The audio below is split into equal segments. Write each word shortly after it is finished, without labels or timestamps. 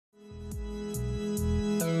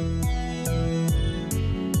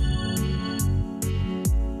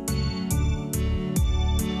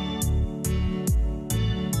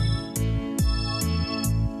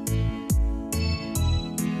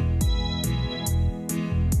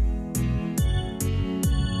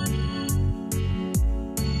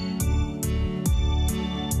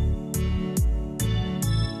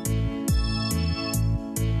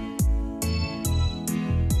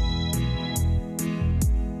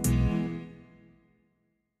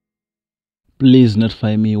Please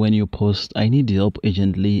notify me when you post. I need help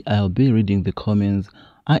urgently. I'll be reading the comments.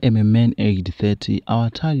 I am a man aged 30.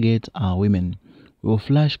 Our target are women. We will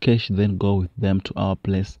flash cash, then go with them to our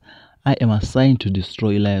place. I am assigned to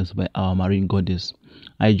destroy lives by our marine goddess.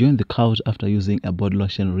 I joined the cult after using a body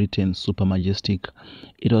lotion written Super Majestic.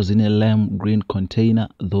 It was in a lime green container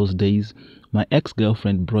those days. My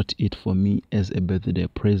ex-girlfriend brought it for me as a birthday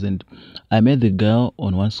present. I met the girl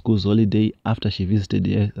on one school's holiday after she visited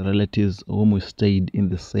her relatives whom we stayed in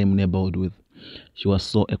the same neighborhood with. She was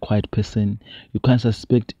so a quiet person. You can't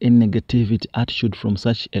suspect any negativity attitude from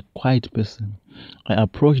such a quiet person. I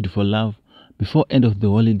approached for love. Before end of the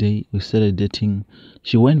holiday, we started dating.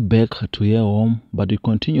 She went back to her home, but we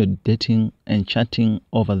continued dating and chatting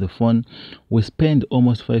over the phone. We spent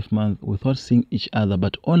almost 5 months without seeing each other,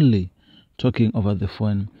 but only talking over the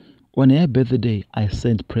phone. On her birthday, I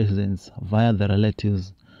sent presents via the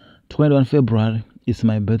relatives. 21 February is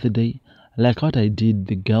my birthday. Like what I did,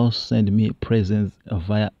 the girls sent me presents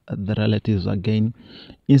via the relatives again.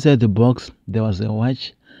 Inside the box, there was a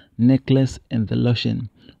watch, necklace, and the lotion,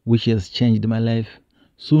 which has changed my life.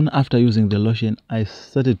 Soon after using the lotion, I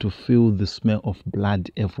started to feel the smell of blood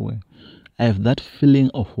everywhere. I have that feeling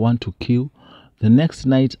of want to kill. The next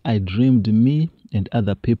night, I dreamed me and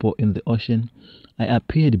other people in the ocean. I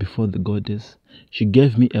appeared before the goddess. She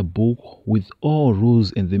gave me a book with all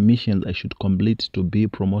rules and the missions I should complete to be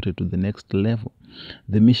promoted to the next level.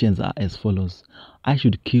 The missions are as follows. I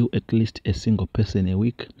should kill at least a single person a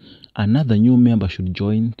week. Another new member should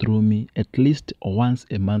join through me at least once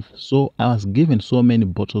a month. So I was given so many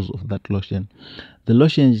bottles of that lotion. The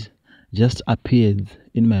lotion just appeared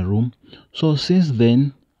in my room. So since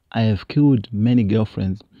then, I have killed many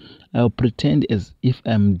girlfriends. I'll pretend as if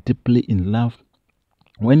I'm deeply in love.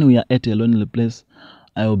 When we are at a lonely place,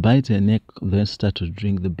 I will bite her neck, then start to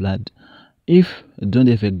drink the blood. If I don't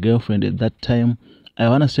have a girlfriend at that time, I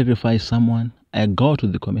want to sacrifice someone. I go to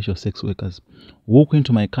the commercial sex workers, walk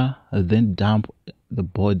into my car, and then dump the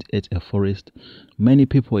body at a forest. Many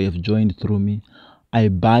people have joined through me. I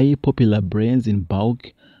buy popular brands in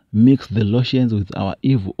bulk, mix the lotions with our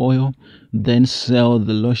evil oil, then sell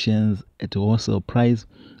the lotions at a wholesale price.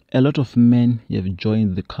 A lot of men have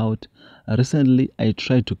joined the cult. Recently, I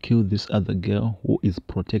tried to kill this other girl who is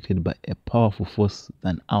protected by a powerful force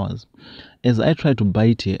than ours. As I tried to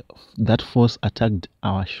bite her, that force attacked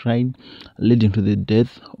our shrine, leading to the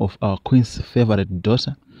death of our queen's favorite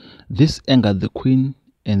daughter. This angered the queen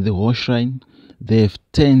and the whole shrine. They have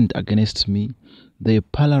turned against me. They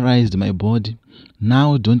polarized my body.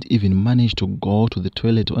 Now don't even manage to go to the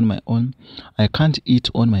toilet on my own. I can't eat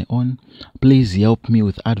on my own. Please help me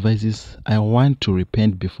with advices. I want to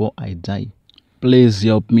repent before I die. Please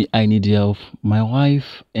help me. I need help. My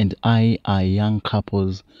wife and I are young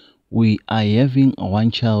couples. We are having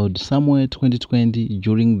one child. Somewhere 2020,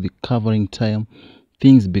 during the covering time,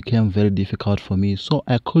 things became very difficult for me, so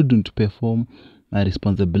I couldn't perform my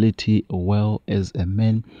responsibility well as a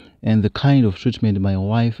man, and the kind of treatment my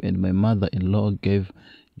wife and my mother-in-law gave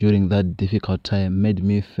during that difficult time made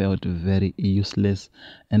me felt very useless,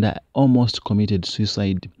 and I almost committed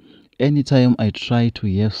suicide. Anytime I try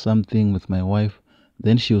to have something with my wife,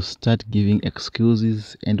 then she'll start giving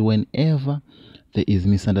excuses, and whenever there is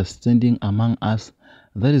misunderstanding among us,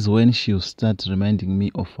 that is when she'll start reminding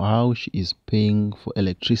me of how she is paying for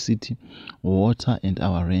electricity, water, and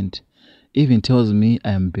our rent. Even tells me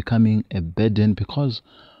I am becoming a burden because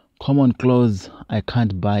common clothes I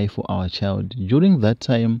can't buy for our child. During that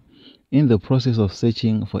time, in the process of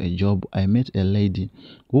searching for a job, I met a lady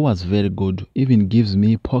who was very good, even gives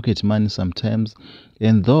me pocket money sometimes.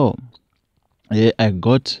 And though I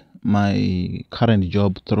got my current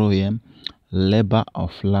job through him, labor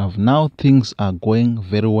of love. Now things are going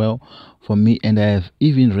very well for me, and I have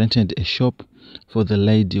even rented a shop for the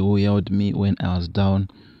lady who helped me when I was down.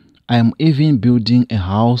 I am even building a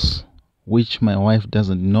house which my wife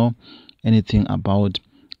doesn't know anything about.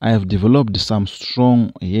 I have developed some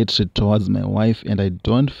strong hatred towards my wife, and I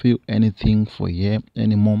don't feel anything for her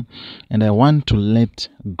anymore, and I want to let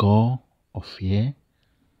go of her.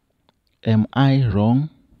 Am I wrong?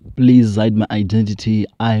 Please hide my identity.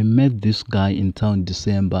 I met this guy in town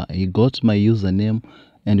December. He got my username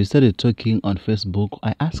and we started talking on Facebook.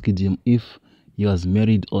 I asked him if he was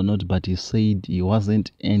married or not, but he said he wasn't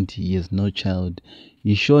and he has no child.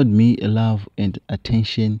 He showed me love and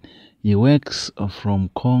attention. He works from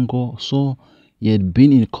Congo, so he had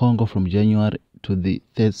been in Congo from January to the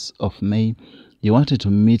 3rd of May. He wanted to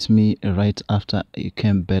meet me right after he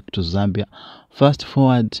came back to Zambia. Fast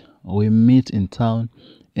forward, we meet in town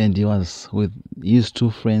and he was with his two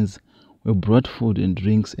friends. We brought food and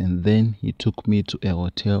drinks, and then he took me to a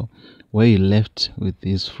hotel where he left with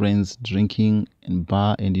his friends drinking and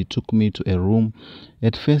bar, and he took me to a room.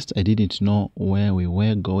 At first, I didn't know where we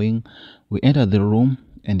were going. We entered the room,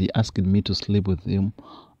 and he asked me to sleep with him.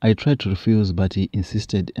 I tried to refuse, but he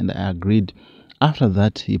insisted, and I agreed. After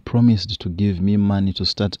that, he promised to give me money to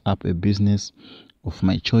start up a business of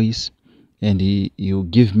my choice, and he'll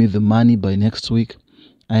give me the money by next week.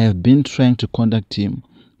 I have been trying to contact him,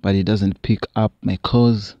 but he doesn't pick up my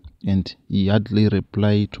calls, and he hardly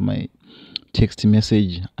replies to my text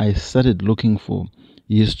message. I started looking for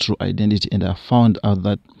his true identity, and I found out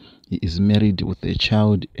that he is married with a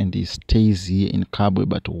child, and he stays here in Kabwe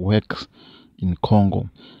but works in Congo.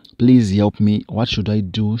 Please help me. What should I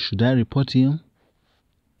do? Should I report him?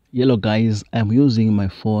 Hello guys, I'm using my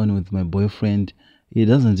phone with my boyfriend. He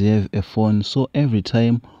doesn't have a phone, so every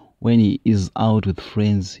time when he is out with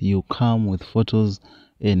friends, he'll come with photos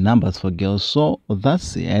and numbers for girls. So that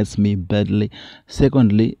hurts me badly.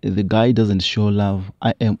 Secondly, the guy doesn't show love.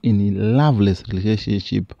 I am in a loveless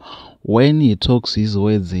relationship. When he talks his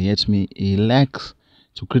words, he hurt me. He likes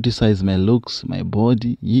to criticize my looks, my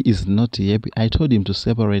body. He is not happy. I told him to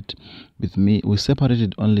separate with me. We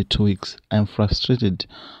separated only 2 weeks. I'm frustrated.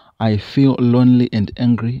 I feel lonely and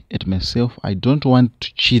angry at myself. I don't want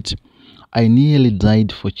to cheat. I nearly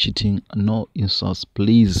died for cheating. No insults,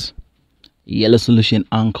 please. Yellow Solution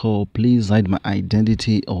Uncle, please hide my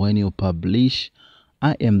identity when you publish.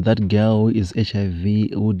 I am that girl who is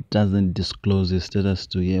HIV who doesn't disclose his status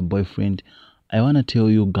to your boyfriend. I want to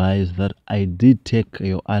tell you guys that I did take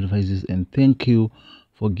your advices, and thank you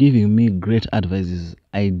for giving me great advices.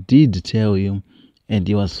 I did tell him, and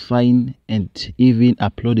he was fine, and even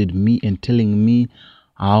uploaded me and telling me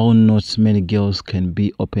how not many girls can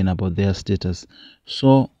be open about their status.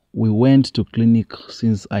 So we went to clinic.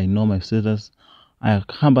 Since I know my status, I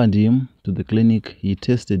accompanied him to the clinic. He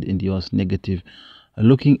tested and he was negative.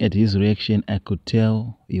 Looking at his reaction, I could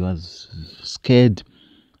tell he was scared.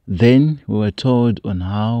 Then we were told on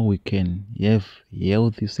how we can have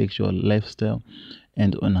healthy sexual lifestyle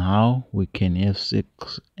and on how we can have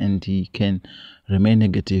sex, and he can remain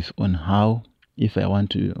negative on how if I want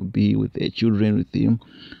to be with the children with him.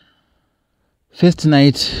 First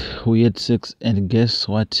night we had sex, and guess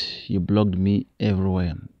what? He blocked me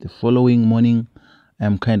everywhere. The following morning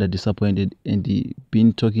I'm kind of disappointed, and he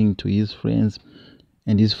been talking to his friends,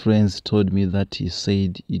 and his friends told me that he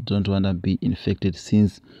said he don't want to be infected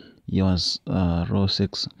since he was raw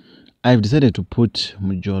sex. I've decided to put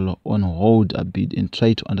Mujolo on hold a bit and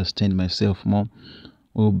try to understand myself more.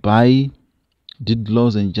 We'll buy did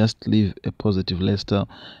laws and just live a positive lifestyle,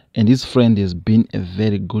 and his friend has been a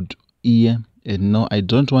very good ear. And no, I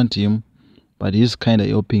don't want him, but he's kind of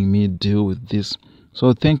helping me deal with this.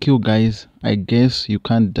 So thank you guys. I guess you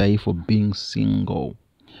can't die for being single.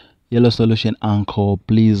 Yellow Solution Uncle,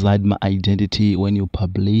 please hide my identity when you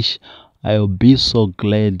publish. I'll be so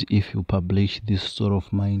glad if you publish this story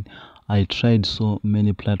of mine. I tried so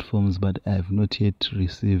many platforms, but I have not yet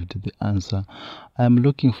received the answer. I'm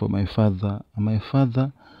looking for my father. My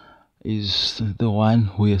father is the one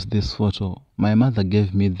who has this photo. My mother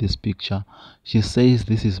gave me this picture. She says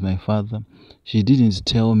this is my father. She didn't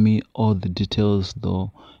tell me all the details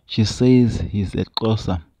though. She says he's a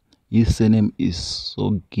Xhosa. His surname is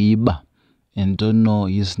Sogiba, and don't know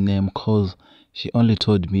his name cause she only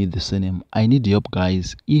told me the surname. I need help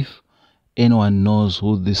guys. If anyone knows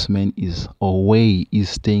who this man is or where he is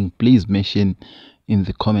staying, please mention in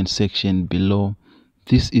the comment section below.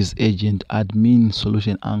 This is Agent Admin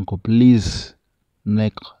Solution Uncle. Please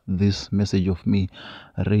make this message of me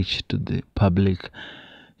reach to the public.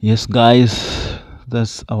 Yes guys,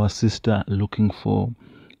 that's our sister looking for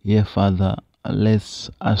her father. Let's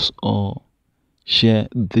us all share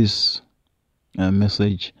this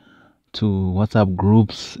message to WhatsApp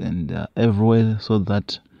groups and everywhere, so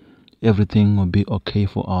that everything will be okay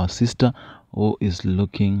for our sister who is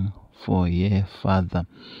looking for her father.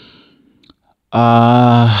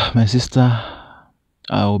 My sister,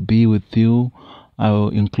 I will be with you. I will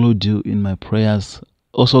include you in my prayers.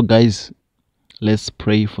 Also guys, let's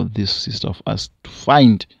pray for this sister of us to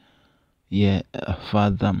find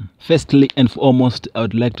father. Firstly and foremost, I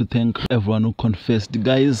would like to thank everyone who confessed.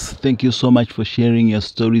 Guys, thank you so much for sharing your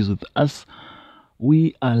stories with us.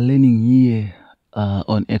 We are learning here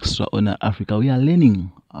on Extra Honor Africa. We are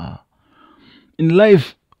learning in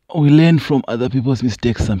life. We learn from other people's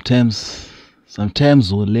mistakes.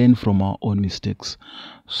 Sometimes we learn from our own mistakes.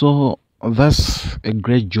 So that's a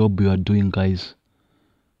great job you are doing, guys,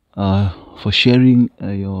 for sharing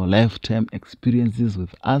your lifetime experiences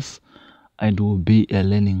with us. And will be a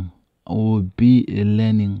learning.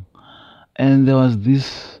 And there was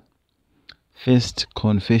this first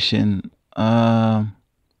confession. My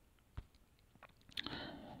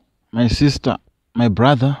sister, my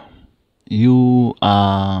brother, you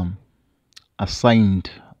are assigned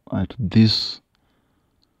to this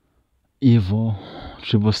evil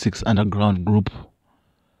 666 underground group.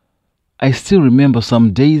 I still remember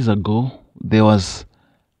some days ago there was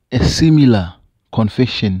a similar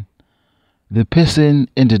confession. The person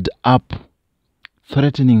ended up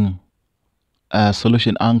threatening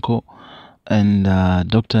Solution Uncle and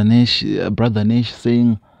Dr. Nash, Brother Nash,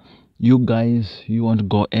 saying, "You guys, you won't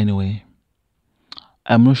go anywhere."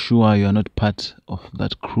 I'm not sure you are not part of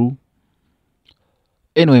that crew.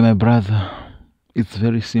 Anyway, my brother, it's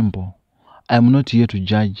very simple. I'm not here to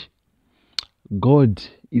judge. God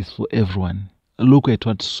is for everyone. Look at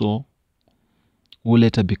what Saul, who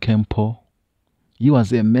later became Paul. He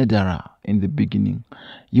was a murderer in the beginning.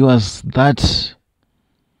 He was that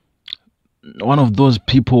one of those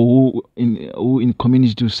people who in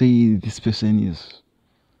community to say this person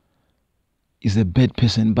is a bad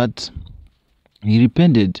person, but he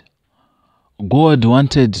repented. God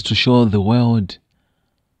wanted to show the world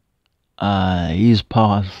his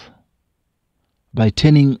powers by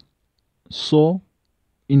turning Saul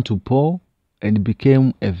into Paul, and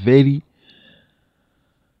became a very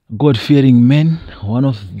God-fearing man, one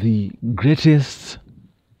of the greatest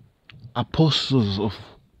apostles of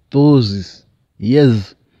those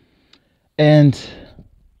years. And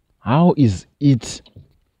how is it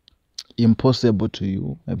impossible to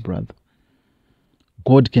you, my brother?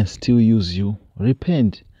 God can still use you.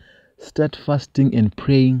 Repent, start fasting and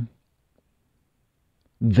praying.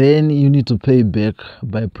 Then you need to pay back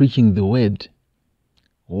by preaching the word,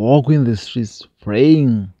 walking the streets,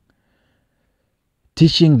 praying,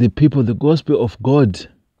 teaching the people the gospel of God.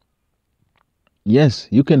 Yes,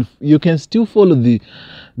 you can still follow the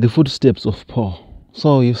footsteps of Paul.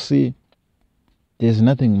 So you see, there's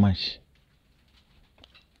nothing much.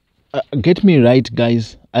 Get me right,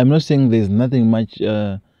 guys. I'm not saying there's nothing much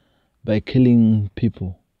by killing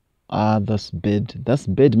people. That's bad. That's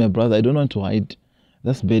bad, my brother. I don't want to hide.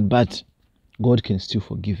 That's bad, but God can still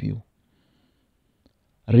forgive you.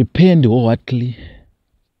 Repent wholeheartedly.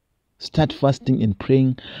 Start fasting and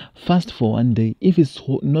praying. Fast for 1 day. If it's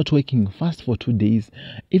not working, fast for 2 days.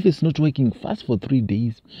 If it's not working, fast for 3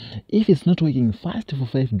 days. If it's not working, fast for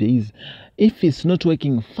 5 days. If it's not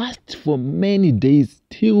working, fast for many days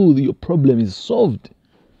till your problem is solved.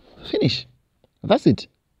 Finish. That's it.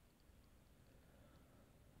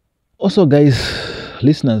 Also, guys,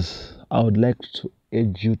 listeners, I would like to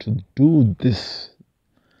urge you to do this.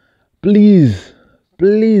 Please,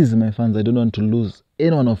 my fans, I don't want to lose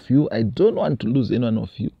any one of you. I don't want to lose any one of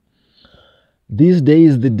you. These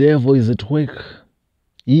days, the devil is at work.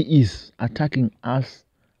 He is attacking us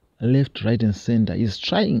left, right, and center. He's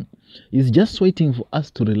trying. He's just waiting for us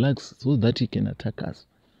to relax so that he can attack us.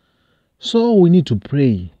 So we need to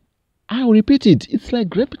pray. I'll repeat it. It's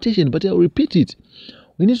like repetition, but I'll repeat it.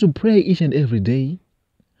 We need to pray each and every day.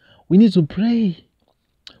 We need to pray.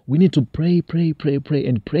 We need to pray,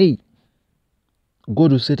 and pray.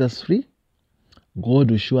 God will set us free.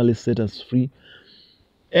 God will surely set us free.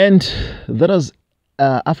 And that was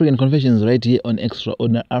African Confessions right here on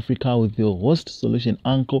Extraordinary Africa with your host, Solution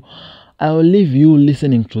Uncle. I will leave you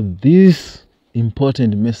listening to this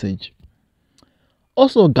important message.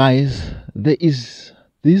 Also, guys, there is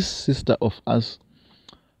this sister of us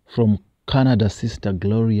from Canada, Sister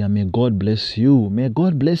Gloria. May God bless you. May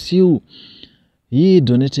God bless you. He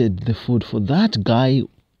donated the food for that guy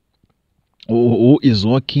who is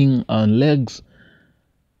walking on legs.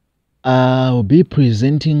 I'll be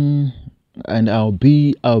presenting and I'll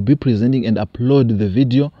be presenting and upload the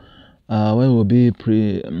video where we'll be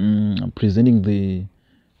presenting the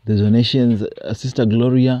donations. Sister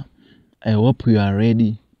Gloria, I hope you are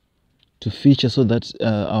ready to feature so that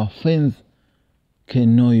our friends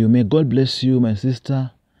can know you. May God bless you, my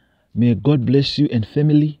sister. May God bless you and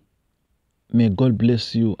family. May God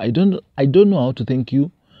bless you. I don't know how to thank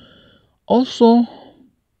you. Also,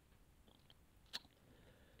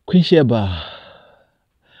 Queen Sheba,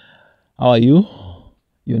 how are you?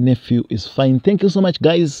 Your nephew is fine. Thank you so much,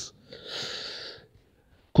 guys.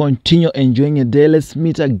 Continue enjoying your day. Let's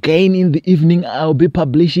meet again in the evening. I'll be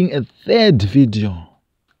publishing a third video.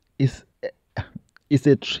 It's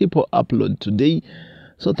a triple upload today.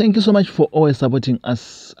 So thank you so much for always supporting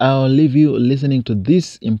us. I'll leave you listening to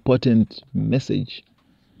this important message.